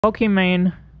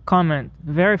Pokimane comment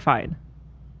verified.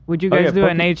 Would you guys do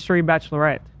an H3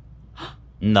 Bachelorette?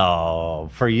 No,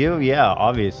 for you, yeah,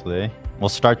 obviously. We'll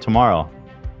start tomorrow.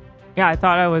 Yeah, I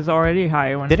thought I was already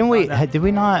high when. Didn't we? Did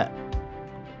we not?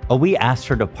 Oh, we asked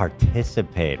her to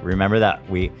participate. Remember that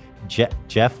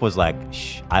Jeff was like,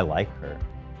 "Shh, I like her,"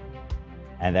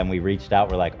 and then we reached out.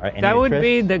 We're like, that would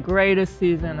be the greatest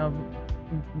season of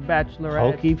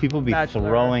Bachelorette. Pokey, people be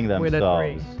throwing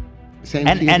themselves. Same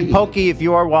and Pokey, if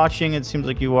you are watching, it seems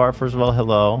like you are. First of all,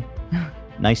 hello.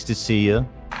 Nice to see you.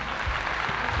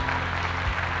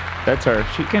 That's her.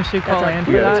 Can she call in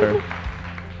for that's that?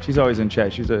 her. She's always in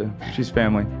chat. She's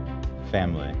family.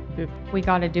 Family. We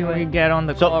gotta do it. We get on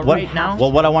the call right now.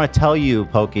 Well, what I want to tell you,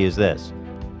 Pokey, is this.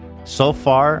 So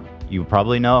far, you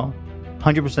probably know,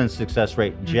 100% success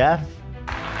rate. Jeff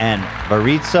and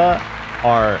Baritza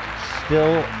are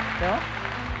still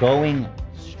going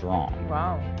strong.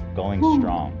 Wow. Going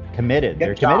strong. Committed.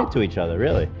 They're committed to each other,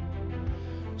 really.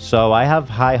 So I have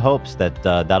high hopes that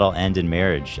that'll end in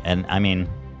marriage. And I mean,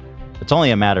 it's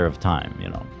only a matter of time, you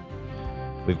know.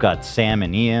 We've got Sam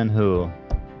and Ian who...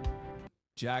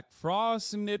 Jack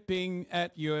Frost nipping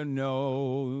at your nose.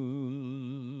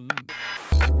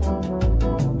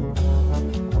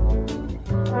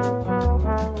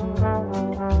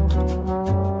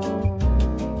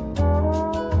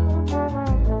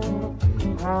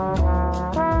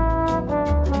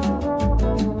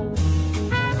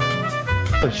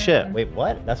 Oh shit! Wait,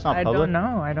 what? That's not public.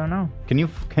 I don't know. Can you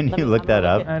look that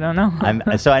up? I don't know.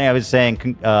 So I was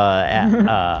saying,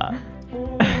 oh,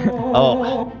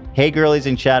 hey girlies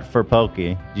in chat for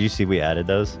Pokey. Did you see we added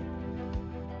those?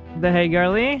 The hey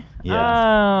girly?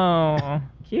 Yeah. Oh,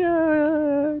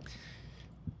 cute.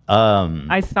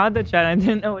 I saw the chat. I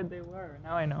didn't know what they were.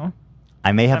 Now I know.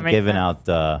 I may have given out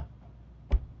the.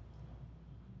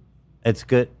 It's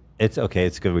good. It's okay.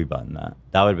 It's good we buttoned that.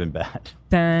 That would have been bad.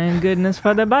 Thank goodness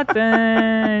for the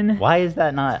button. Why is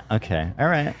that not? Okay. All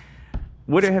right.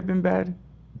 Would it have been bad?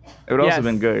 It would also have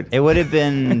been good. It would have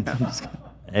been.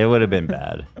 It would have been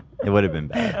bad. It would have been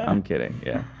bad. I'm kidding.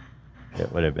 Yeah.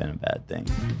 It would have been a bad thing.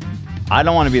 I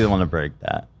don't want to be the one to break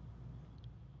that.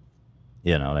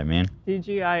 You know what I mean?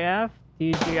 TGIF,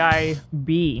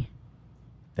 TGIB.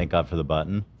 Thank God for the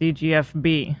button.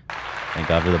 TGFB. Thank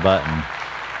God for the button.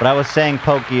 But I was saying,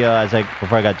 Pokey,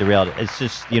 before I got derailed, it's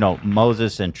just, you know,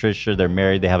 Moses and Trisha, they're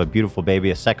married. They have a beautiful baby,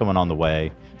 a second one on the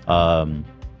way.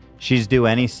 She's due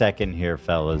any second here,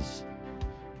 fellas.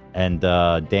 And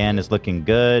Dan is looking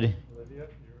good.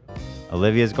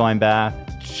 Olivia's going back.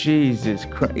 Jesus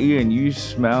Christ. Ian, you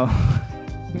smell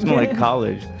like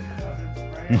college.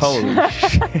 Holy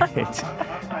shit.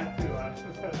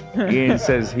 Ian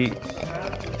says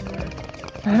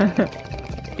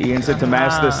Ian said to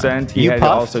mask the scent, he had to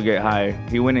also get high.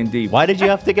 He went in deep. Why did you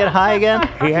have to get high again?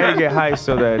 He had to get high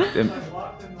so that...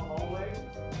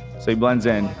 so he blends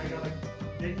in.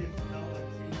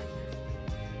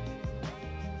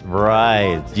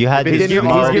 Right. You had to he's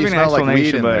giving an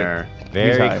explanation, but...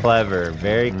 Very clever.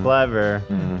 Very clever.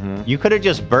 Mm-hmm. You could have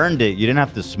just burned it. You didn't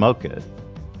have to smoke it.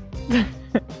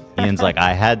 Ian's like,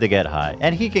 I had to get high.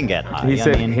 And he can get high. He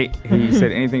said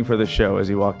anything for the show as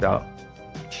he walked out.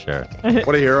 Sure.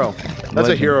 What a hero. That's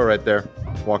a hero right there,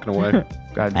 walking away.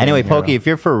 Anyway, Pokey, if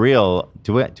you're for real,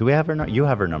 do we have her number? You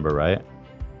have her number, right?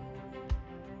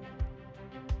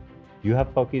 You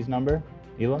have Pokey's number,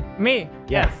 Hila? Me?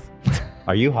 Yes.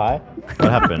 Are you high?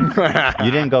 What happened?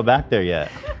 You didn't go back there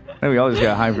yet. We all just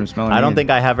got high from smelling. I don't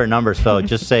think I have her number, so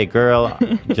just say girl.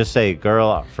 Just say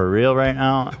girl for real right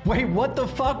now. Wait, what the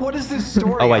fuck? What is this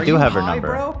story? Oh, I do have her high, number.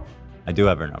 Bro? I do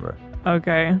have her number.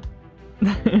 Okay.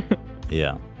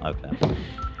 Yeah, okay.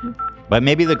 But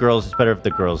maybe it's better if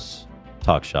the girls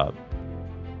talk shop.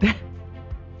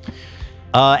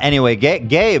 Anyway,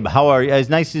 Gabe, how are you? It's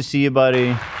nice to see you,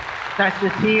 buddy. Nice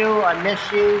to see you. I miss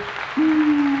you.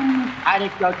 I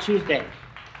didn't go Tuesday.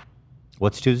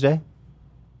 What's Tuesday?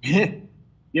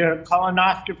 Your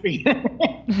colonoscopy.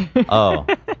 Oh.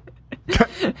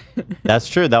 That's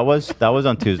true. That was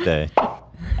on Tuesday.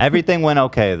 Everything went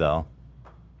okay, though.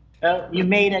 You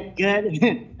made it good,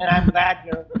 and I'm glad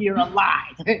you're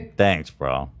alive. Thanks,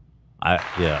 bro.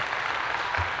 Yeah.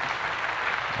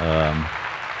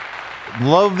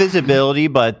 Low visibility,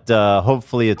 but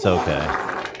hopefully it's okay.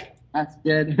 That's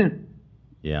good.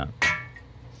 Yeah.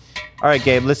 All right,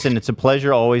 Gabe, listen, it's a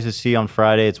pleasure always to see you on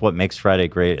Friday. It's what makes Friday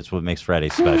great. It's what makes Friday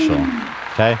special.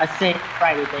 Okay? I say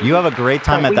Friday, baby. You have a great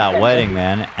time at that wedding,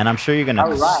 man, and I'm sure you're going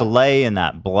to slay in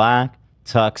that black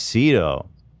tuxedo.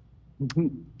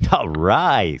 All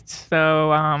right. So,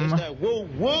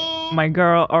 my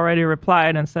girl already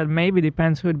replied and said maybe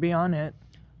depends who'd be on it.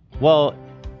 Well,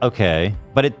 Okay,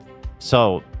 but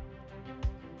so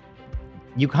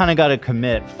you kind of got to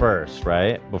commit first,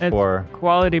 right? Before it's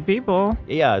quality people.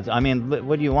 Yeah, I mean,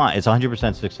 what do you want? It's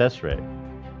 100% success rate.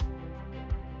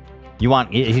 You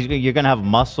want you're gonna have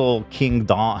Muscle King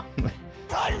Dong,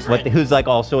 who's like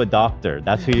also a doctor.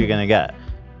 That's who you're gonna get.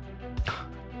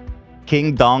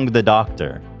 King Dong the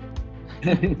doctor.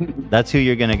 That's who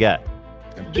you're gonna get.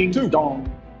 King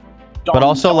Dong. But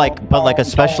also like a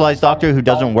specialized doctor who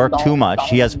doesn't work too much.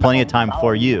 He has plenty of time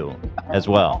for you as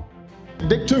well.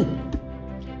 Dick 2.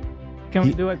 Can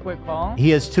we do a quick call? He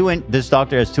has this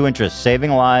doctor has two interests: saving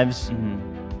lives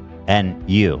and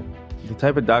you. The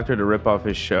type of doctor to rip off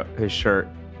his shirt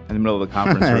in the middle of the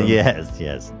conference room.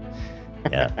 Yes.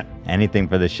 Yeah. Anything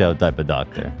for the show type of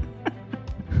doctor.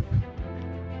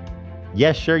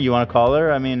 Yeah, sure. You want to call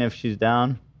her? I mean, if she's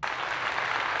down.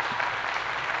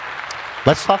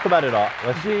 Let's talk about it all.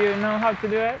 Do you know how to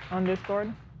do it on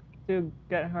Discord to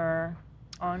get her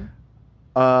on?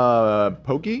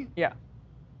 Pokey? Yeah.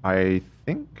 I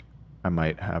think I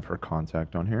might have her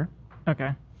contact on here.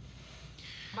 Okay.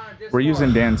 We're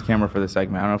using Dan's camera for the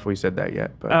segment. I don't know if we said that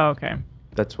yet, but okay.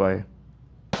 That's why.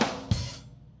 It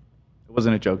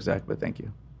wasn't a joke, Zach, but thank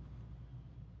you.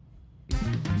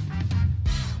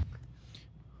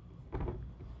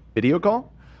 Video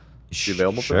call? Is she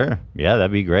available? Sure. Yeah,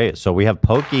 that'd be great. So we have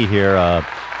Pokey here,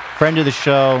 friend of the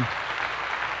show,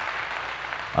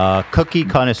 cookie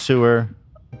connoisseur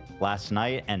last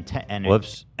night,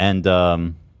 and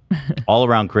all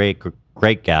around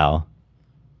great gal.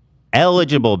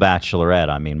 Eligible Bachelorette.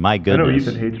 I mean, my goodness. I know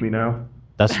Ethan hates me now.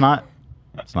 That's not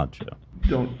true.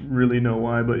 Don't really know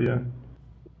why, but yeah.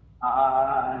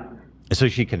 So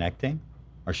is she connecting?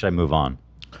 Or should I move on?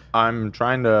 I'm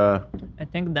trying to I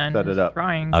think Dan set it up.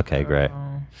 Trying. Okay, great.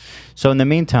 So in the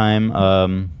meantime,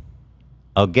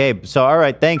 oh, Gabe. So, all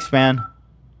right. Thanks, man.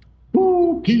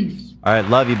 Peace. All right.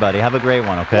 Love you, buddy. Have a great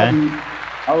one, okay?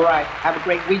 All right. Have a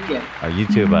great weekend. All right, you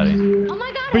too, buddy. Oh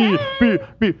my God. Hey.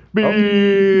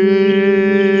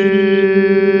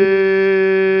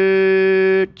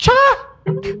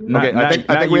 Okay,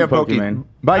 I think we have Pokimane.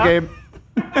 Bye, Gabe.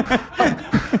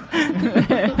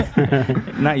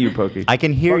 Not you, Pokey. I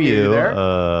can hear Pokey, you. you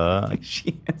there?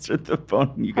 She answered the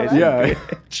phone. You guys. Yeah.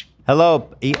 Hello,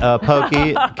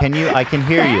 Pokey. I can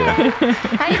hear you.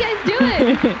 How you guys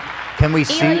doing? Can we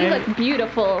see? Eva, you look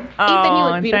beautiful. Oh, Ethan, you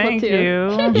look beautiful thank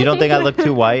too. You don't think I look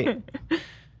too white?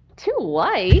 Too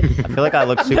white? I feel like I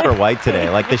look super white today.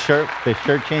 Like the shirt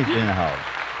change didn't help.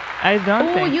 I don't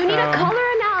Oh, think you need a so. color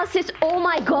analysis. Oh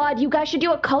my God, you guys should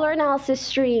do a color analysis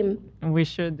stream. We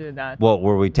should do that. Well,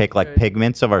 where we take like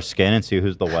pigments of our skin and see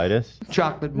who's the whitest?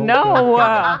 Chocolate milk. No.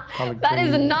 That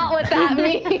is not what that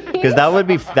means. Because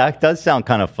that does sound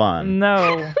kind of fun.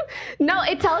 No. No,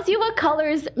 it tells you what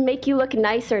colors make you look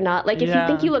nice or not. Like if you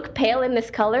think you look pale in this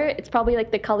color, it's probably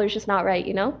like the color's just not right,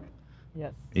 you know?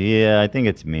 Yes. Yeah, I think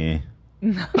it's me.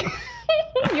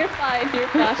 You're fine. You're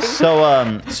fine.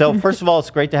 So first of all, it's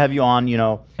great to have you on. You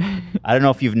know, I don't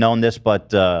know if you've known this,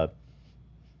 but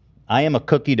I am a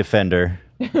cookie defender.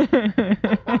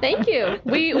 Thank you.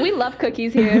 We love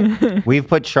cookies here. We've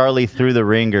put Charlie through the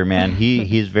ringer, man.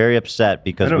 He's very upset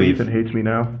because I know Ethan hates me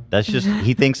now. That's just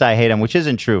he thinks I hate him, which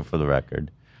isn't true for the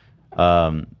record.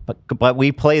 But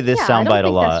we play this soundbite a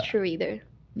lot. I don't think that's true either.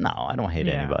 No, I don't hate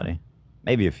anybody.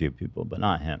 Maybe a few people, but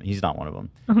not him. He's not one of them.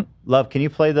 Love, can you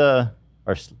play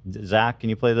Zach?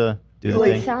 Can you play the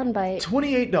thing? Soundbite.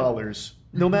 $28.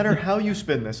 No matter how you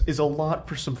spin this, is a lot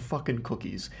for some fucking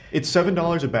cookies. It's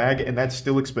 $7 a bag, and that's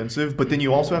still expensive. But then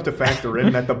you also have to factor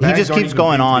in that the bags He just aren't keeps even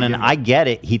going made to on, and begin I get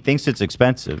it. He thinks it's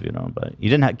expensive, you know. But you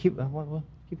didn't have keep.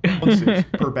 ounces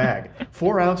per bag.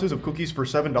 4 ounces of cookies for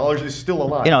 $7 is still a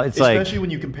lot. You know, it's especially when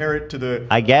you compare it to the.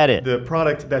 I get it. The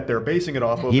product that they're basing it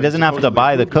off of. He doesn't have to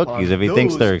buy the cookies if he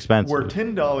thinks they're expensive. Were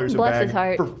 $10 a Bless his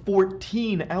bag heart. for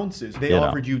 14 ounces. They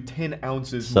offered you 10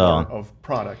 ounces more of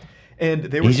product, and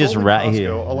they were He's just sold at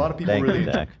Costco. A lot of people really.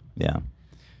 Yeah.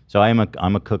 So I'm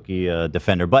a cookie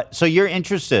defender. But so you're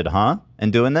interested, huh,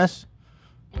 in doing this?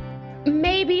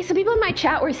 Maybe some people in my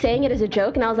chat were saying it as a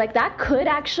joke, and I was like, that could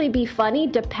actually be funny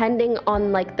depending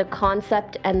on like the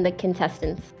concept and the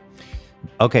contestants.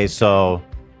 Okay, so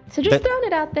just throwing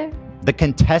it out there. The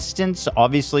contestants,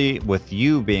 obviously, with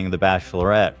you being the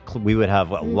Bachelorette, we would have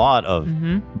a lot of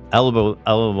eligible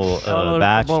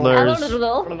bachelors.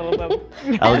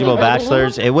 Eligible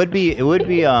bachelors. It would be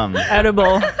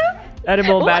Edible bachelors.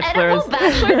 Edible bachelors,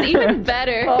 even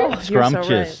better. Oh,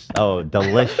 scrumptious. So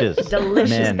delicious. Delicious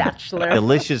men. bachelor.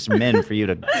 Delicious men for you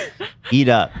to eat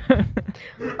up.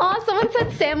 Oh, someone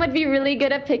said Sam would be really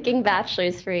good at picking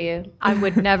bachelors for you. I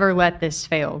would never let this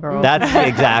fail, girl. That's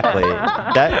exactly.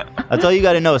 That's all you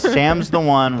got to know. Sam's the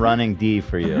one running D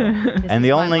for you. And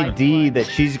the only D that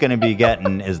she's going to be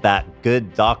getting is that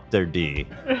good Dr. D.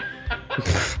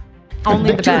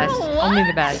 Only the best. Only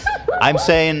the best. I'm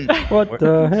saying... What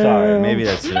the hell? Sorry, maybe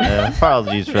that's...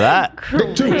 apologies for that.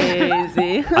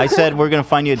 Crazy. I said we're going to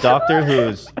find you a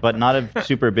doctor but not a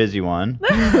super busy one.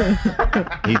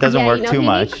 He doesn't work too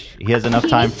much. He has enough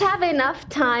time. He needs to have enough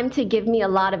time to give me a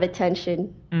lot of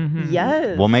attention.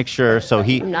 Yes. We'll make sure. So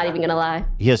I'm not even going to lie.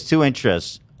 He has 2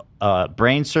 interests.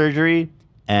 Brain surgery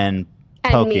and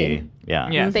Pokey. Me.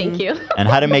 Yeah. Thank you. And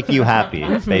how to make you happy,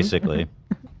 basically.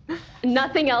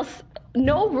 Nothing else.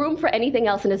 No room for anything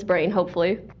else in his brain,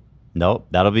 hopefully. Nope,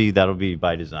 that'll be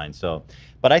by design. So,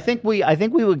 but I think we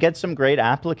would get some great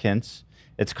applicants.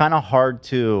 It's kind of hard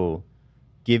to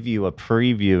give you a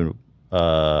preview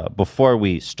before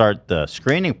we start the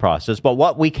screening process. But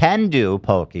what we can do,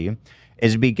 Pokey,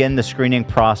 is begin the screening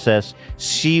process,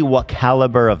 see what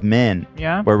caliber of men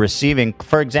we're receiving.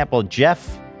 For example,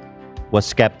 Jeff was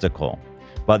skeptical.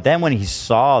 But then when he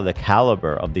saw the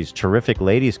caliber of these terrific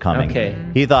ladies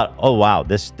coming, he thought, oh, wow,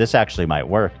 this actually might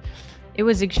work. It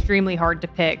was extremely hard to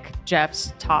pick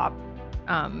Jeff's top.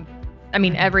 I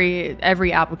mean,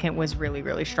 every applicant was really,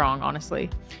 really strong, honestly.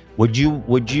 Would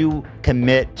you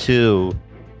commit to,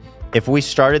 if we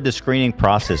started the screening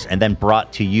process and then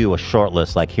brought to you a short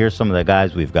list, like here's some of the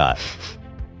guys we've got,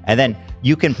 and then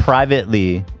you can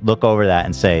privately look over that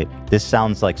and say, this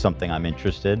sounds like something I'm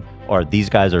interested, or these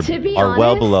guys are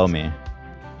well below me.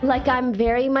 Like, I'm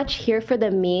very much here for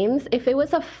the memes. If it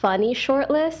was a funny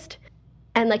shortlist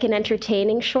and like an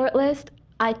entertaining shortlist,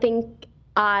 I think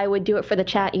I would do it for the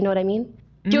chat. You know what I mean?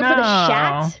 Do it for the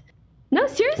chat. No,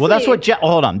 seriously. Well, that's what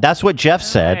hold on. That's what Jeff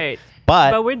said. Right.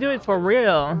 But we do it for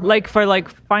real, like for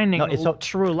finding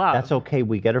true love. That's okay.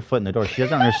 We get her foot in the door. She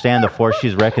doesn't understand the force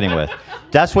she's reckoning with.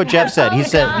 That's what Jeff said. He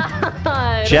said,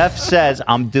 Jeff says,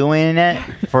 I'm doing it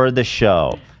for the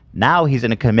show. Now he's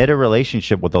in a committed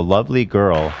relationship with a lovely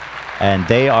girl, and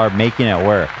they are making it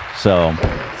work. So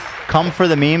come for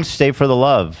the memes, stay for the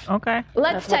love. Okay.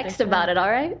 Let's text about it,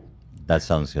 all right? That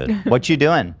sounds good. What you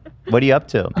doing? What are you up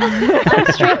to?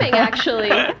 I'm streaming, actually.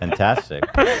 Fantastic.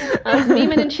 I was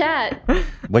memeing in chat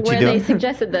What you where doing? they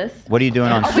suggested this. What are you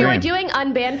doing on We stream? were doing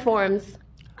unbanned forms.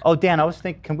 Oh, Dan, I was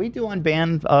thinking, can we do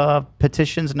unban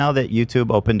petitions now that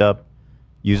YouTube opened up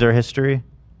user history?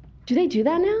 Do they do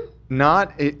that now?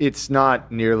 It's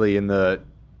not nearly in the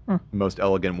most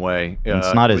elegant way.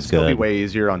 It's not it as would still be good. way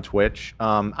easier on Twitch.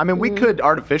 I mean, we could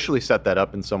artificially set that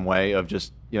up in some way of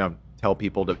just, tell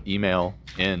people to email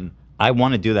in. I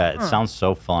want to do that. It sounds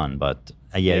so fun, but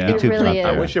YouTube's really not is. that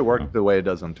I way. wish it worked the way it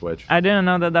does on Twitch. I didn't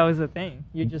know that was a thing.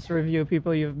 You just review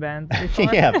people you've banned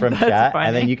before. Yeah, from That's chat, funny.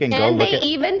 and then you can go And look they at.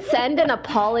 even send an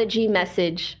apology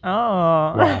message.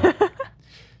 Oh.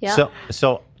 Yeah.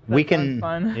 So we can.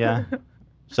 fun. Yeah.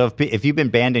 So if you've been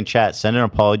banned in chat, send an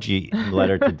apology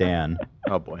letter to Dan.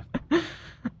 Oh boy.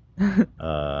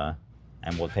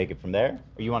 And we'll take it from there.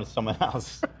 Or you want someone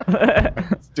else?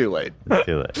 It's too late. Let's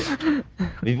do it.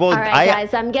 All right,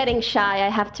 guys, I'm getting shy. I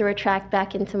have to retract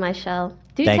back into my shell.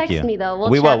 Do Thank text you. me, though.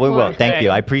 We chat will. more. Thank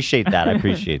you. I appreciate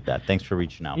that. Thanks for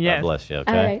reaching out. Yes. God bless you.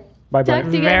 Okay. All right. Bye bye.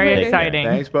 Talk to you guys Very later. exciting.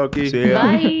 Thanks, Pokey. See ya.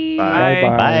 Bye. Bye.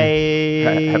 Bye.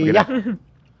 Bye. Have a good night.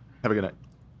 Have a good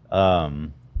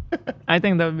night. I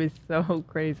think that would be so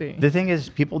crazy. The thing is,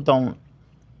 people don't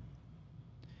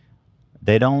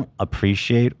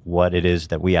appreciate what it is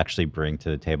that we actually bring to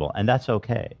the table, and that's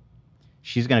okay.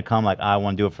 She's gonna come like, I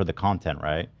want to do it for the content,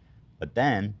 right? But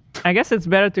then, I guess it's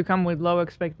better to come with low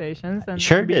expectations and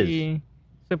Sure it be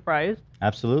surprised.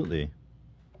 absolutely.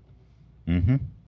 Mm-hmm.